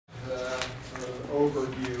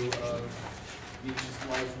overview of Nietzsche's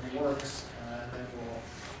life and works, and then we'll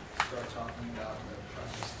start talking about the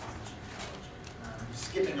preface to the genealogy.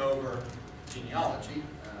 Skipping over genealogy,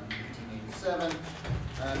 1887,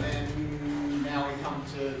 and then now we come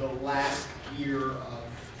to the last year of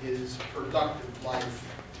his productive life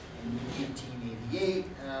in 1888,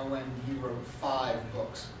 when he wrote 5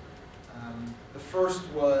 books. The first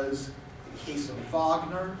was The Case of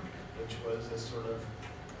Wagner, which was a sort of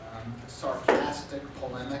sarcastic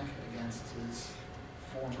polemic against his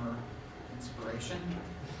former inspiration.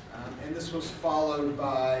 And this was followed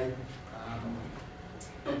by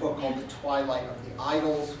a book called The Twilight of the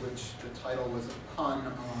Idols, which the title was a pun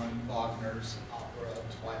on Wagner's opera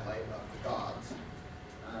Twilight of the Gods.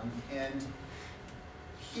 And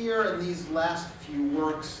here in these last few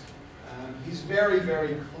works, he's very,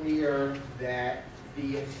 very clear that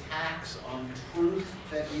the attacks on truth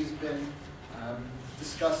that he's been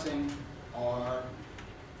discussing are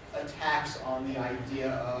attacks on the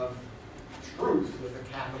idea of truth with a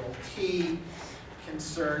capital T,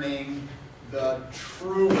 concerning the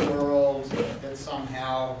true world that's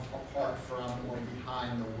somehow apart from or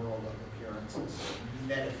behind the world of appearances,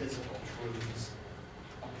 metaphysical truths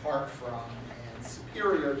apart from and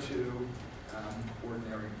superior to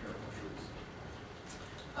ordinary empirical truths.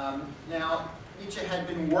 Now, Nietzsche had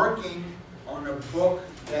been working on a book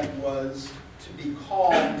that was to be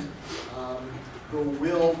called The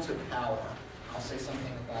Will to Power. I'll say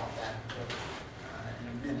something about that book in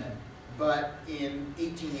a minute. But in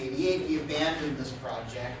 1888, he abandoned this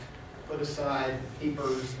project, put aside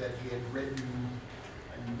papers that he had written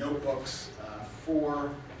and notebooks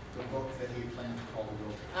for the book that he planned to call The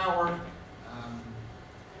Will to Power. I'm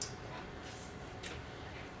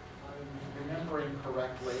remembering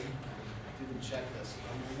correctly, I didn't check this, if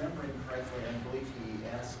I'm remembering correctly, I believe he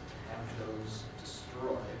asked to have those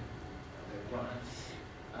destroyed. They weren't.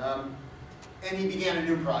 And he began a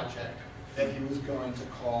new project that he was going to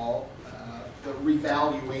call the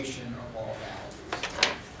revaluation of all values.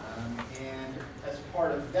 And as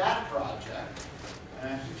part of that project,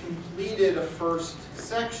 he completed a first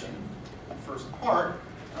section, first part,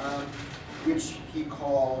 which he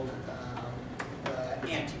called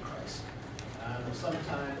Antichrist.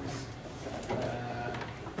 Sometimes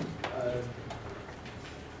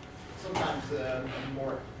a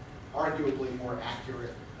more, arguably more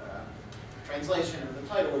accurate translation of the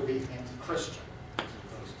title would be anti-Christian, as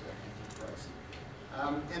opposed to antichrist.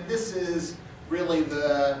 And this is really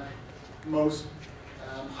the most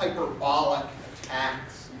hyperbolic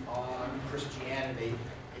attacks on Christianity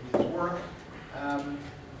in his work.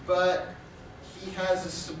 But he has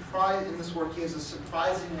in this work, he has a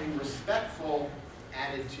surprisingly respectful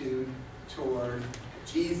attitude toward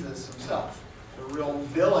Jesus himself. The real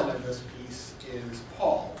villain of this piece is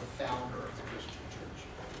Paul, the founder of the Christian church.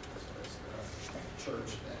 So it's the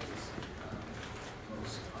church that is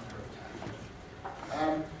most under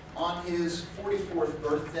attack. On his 44th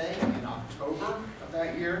birthday in October of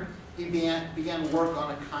that year, he began work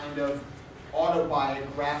on a kind of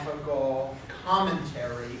autobiographical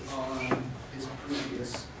commentary on his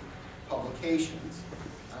previous publications,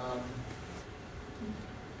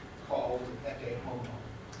 called Ecce Homo.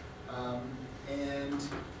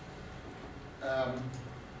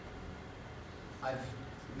 I've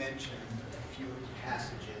mentioned a few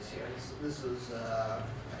passages here. This is I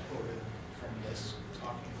quoted from this,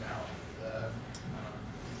 talking about the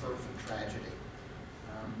birth of tragedy.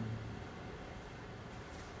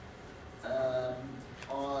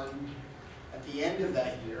 At the end of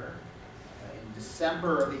that year, in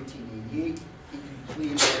December of 1888, he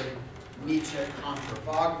completed Nietzsche contra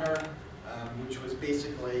Wagner, which was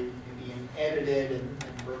basically an edited and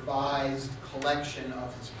revised collection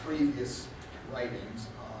of his previous writings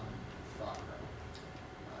on Wagner.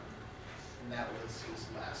 And that was his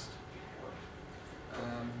last work.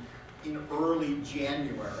 In early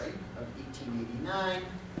January of 1889,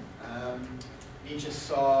 Nietzsche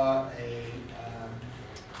saw a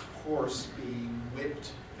horse being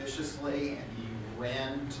whipped viciously, and he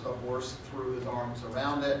ran to the horse, threw his arms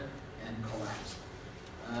around it, and collapsed.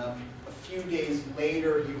 A few days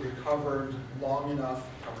later, he recovered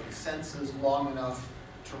his senses long enough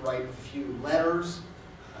to write a few letters,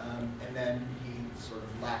 and then he sort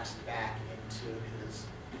of lapsed back into his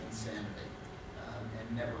insanity, and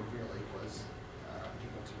never really was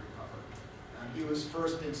able to recover. He was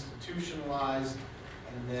first institutionalized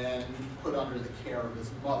and then put under the care of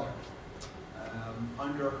his mother.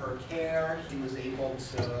 Under her care, he was able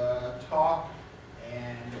to talk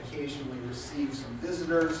and occasionally receive some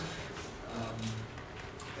visitors,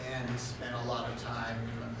 and he spent a lot of time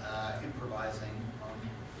improvising on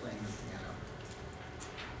playing the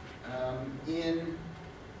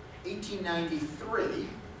 1893,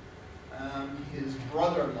 his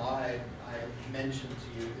brother-in-law, I mentioned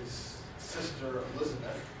to you, his sister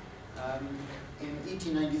Elizabeth, in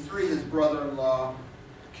 1893, his brother-in-law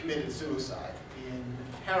committed suicide in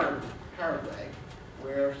Paraguay,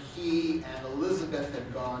 where he and Elizabeth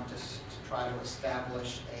had gone to try to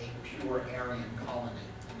establish a pure Aryan colony.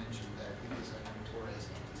 I mentioned that he was a notorious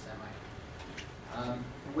anti-Semite.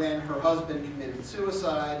 When her husband committed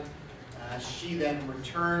suicide, she then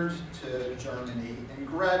returned to Germany and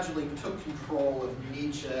gradually took control of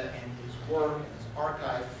Nietzsche and his work and his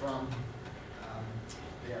archive from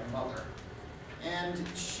their mother. And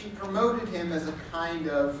she promoted him as a kind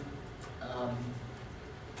of, I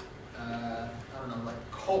don't know,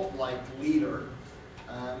 like cult-like leader.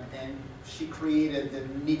 And she created the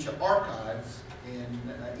Nietzsche Archives in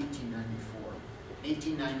 1894. In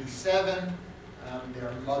 1897,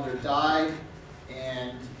 their mother died,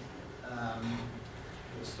 and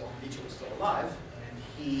Nietzsche was still alive, and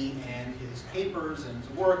he and his papers and his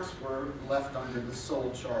works were left under the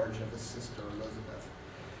sole charge of his sister Elizabeth.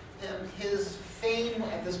 And his fame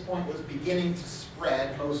at this point was beginning to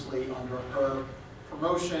spread, mostly under her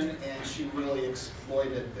promotion, and she really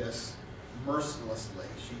exploited this mercilessly.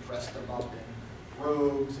 She dressed him up in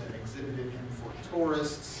robes and exhibited him for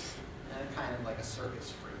tourists, and kind of like a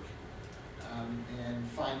circus freak. And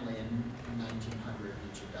finally, in 1900,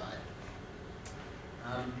 Nietzsche died.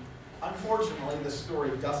 Unfortunately, the story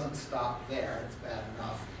doesn't stop there. It's bad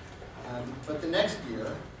enough. But the next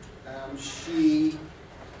year,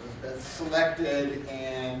 Elizabeth selected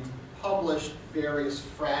and published various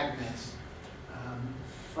fragments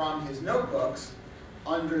from his notebooks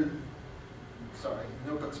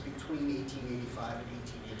notebooks between 1885 and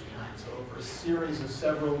 1889. So over a series of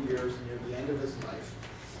several years near the end of his life,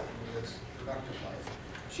 his productive life,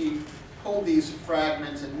 she pulled these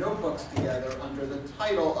fragments and notebooks together under the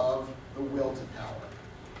title of The Will to Power.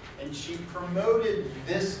 And she promoted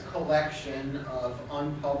this collection of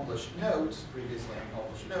unpublished notes, previously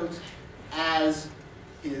unpublished notes, as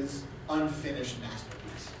his unfinished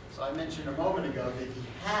masterpiece. So I mentioned a moment ago that he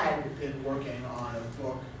had been working on a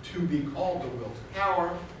book to be called The Will to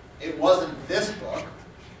Power. It wasn't this book.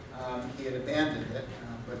 He had abandoned it,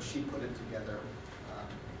 but she put it together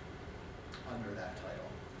under that title.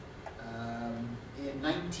 In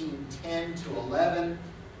 1910 to 11,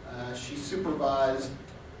 she supervised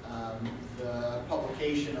the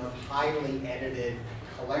publication of highly edited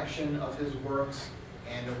collection of his works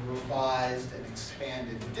and a revised and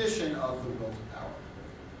expanded edition of The Will to Power.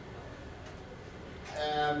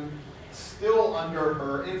 Still under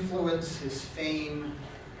her influence, his fame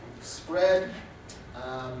spread,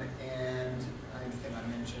 and I think I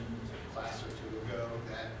mentioned a class or two ago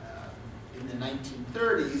that in the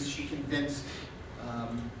 1930s she convinced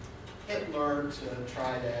Hitler to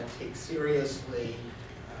try to take seriously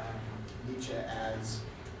Nietzsche as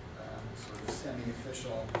sort of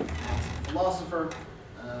semi-official Nazi philosopher,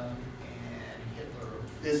 and Hitler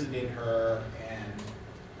visited her and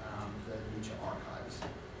the Nietzsche archives in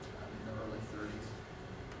the early 30s.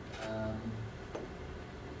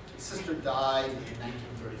 His sister died in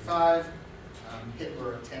 1935.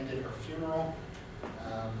 Hitler attended her funeral,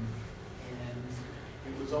 and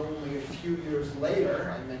it was only a few years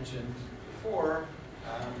later, I mentioned before,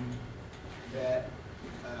 that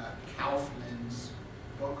Kaufmann's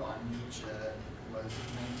book on Nietzsche was in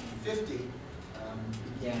 1950,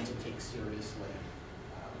 began to take seriously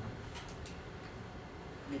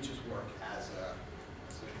Nietzsche's work as a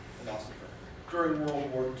philosopher. During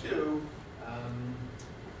World War II,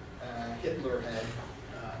 Hitler had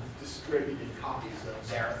distributed copies of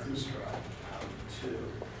Zarathustra to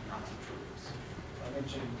Nazi troops. I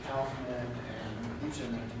mentioned Kaufmann and Nietzsche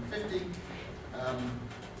in 1950.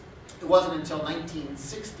 It wasn't until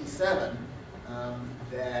 1967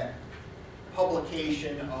 that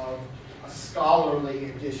publication of a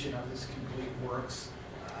scholarly edition of his complete works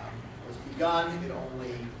was begun. It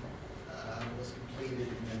only was completed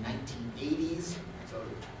in the 1980s, so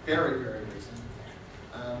very, very recent.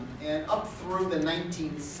 And up through the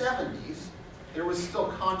 1970s, there was still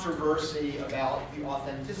controversy about the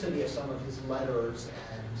authenticity of some of his letters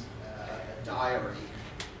and a diary,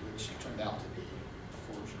 which turned out to be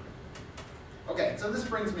a forgery. Okay, so this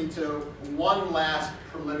brings me to one last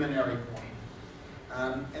preliminary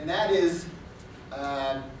point, and that is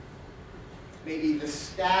maybe the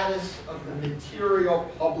status of the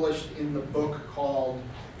material published in the book called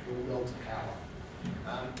The Will to Power.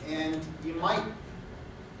 And you might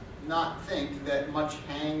not think that much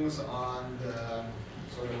hangs on the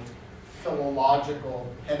sort of philological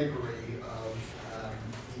pedigree of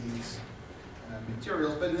these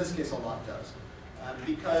materials, but in this case a lot does.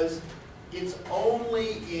 because it's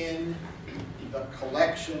only in the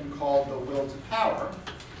collection called The Will to Power,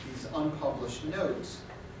 these unpublished notes,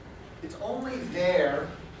 it's only there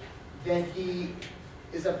that he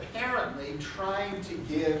is apparently trying to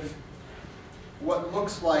give what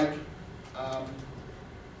looks like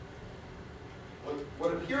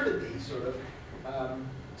what appear to be sort of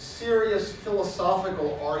serious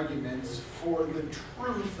philosophical arguments for the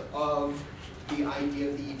truth of the idea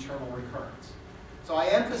of the eternal recurrence. So I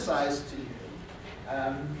emphasize to you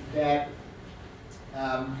that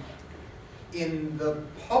in the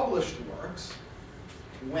published works,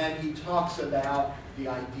 when he talks about the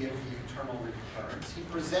idea of the eternal recurrence, he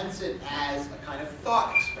presents it as a kind of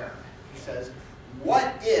thought experiment. He says,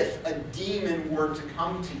 what if a demon were to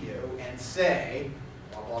come to you and say,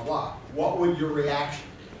 blah, blah, blah? What would your reaction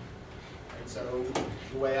be? And so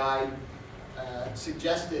the way I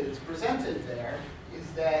suggested it's presented there is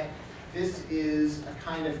that this is a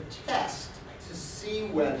kind of test to see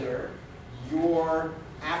whether your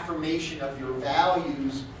affirmation of your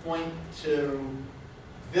values point to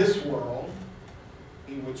this world,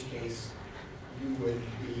 in which case you would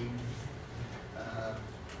be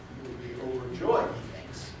overjoyed, he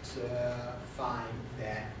thinks, to find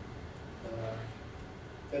that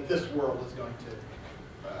that this world is going to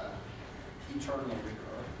eternally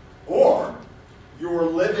recur, or you're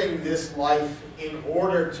living this life in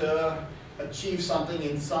order to achieve something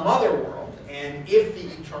in some other world, and if the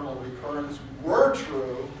eternal recurrence were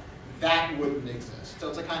true, that wouldn't exist. So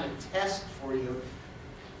it's a kind of test for you.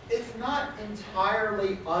 It's not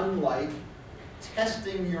entirely unlike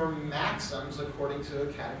testing your maxims according to a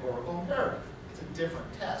categorical imperative. It's a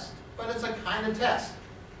different test, but it's a kind of test.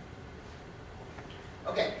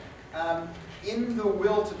 Okay, in The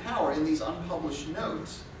Will to Power, in these unpublished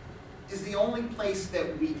notes, is the only place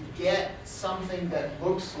that we get something that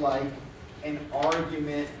looks like an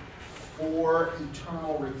argument for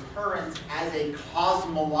eternal recurrence as a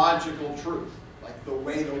cosmological truth, like the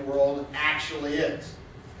way the world actually is.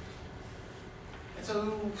 And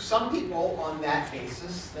so some people on that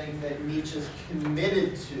basis think that Nietzsche's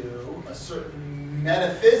committed to a certain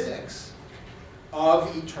metaphysics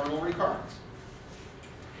of eternal recurrence.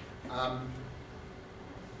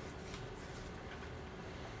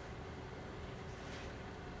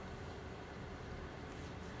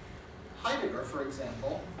 Heidegger, for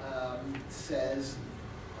example, says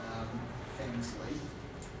famously,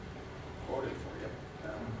 quoted for you,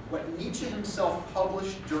 what Nietzsche himself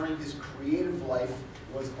published during his creative life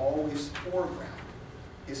was always foreground.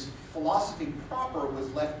 His philosophy proper was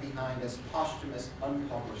left behind as posthumous,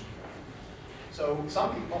 unpublished work. So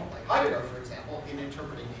some people, like Heidegger, for example, in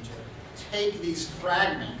interpreting Nietzsche, take these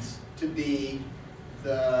fragments to be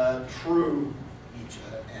the true Nietzsche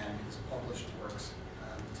and his published works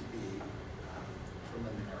to be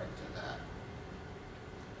preliminary to that.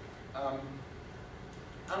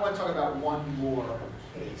 I want to talk about one more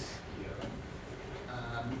case here,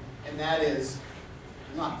 and that is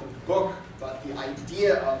not the book, but the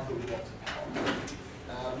idea of the will to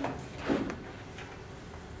power.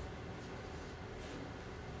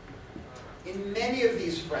 In many of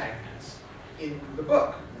these fragments, in the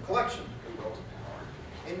book, in the collection, The Will to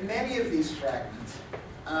Power, in many of these fragments,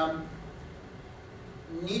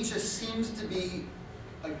 Nietzsche seems to be,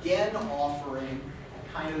 again, offering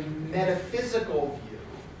a kind of metaphysical view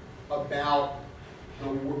about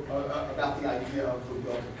the idea of the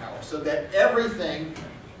will to power. So that everything,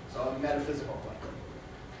 so a metaphysical question,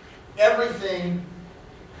 everything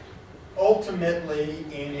ultimately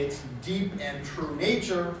in its deep and true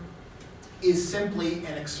nature is simply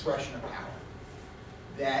an expression of power.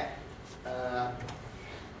 That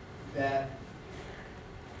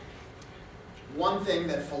one thing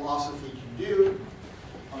that philosophy can do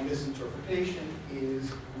on this interpretation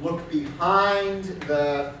is look behind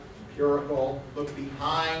the empirical, look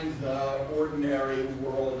behind the ordinary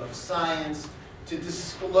world of science to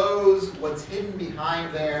disclose what's hidden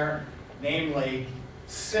behind there, namely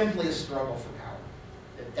simply a struggle for power.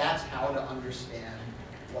 That's how to understand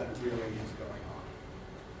what really is going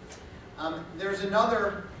on. There's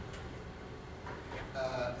another,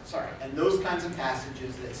 and those kinds of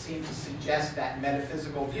passages that seem to suggest that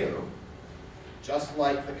metaphysical view, just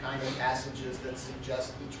like the kind of passages that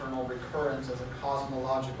suggest eternal recurrence as a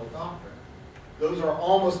cosmological doctrine, those are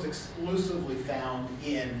almost exclusively found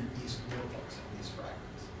in these notebooks and these fragments.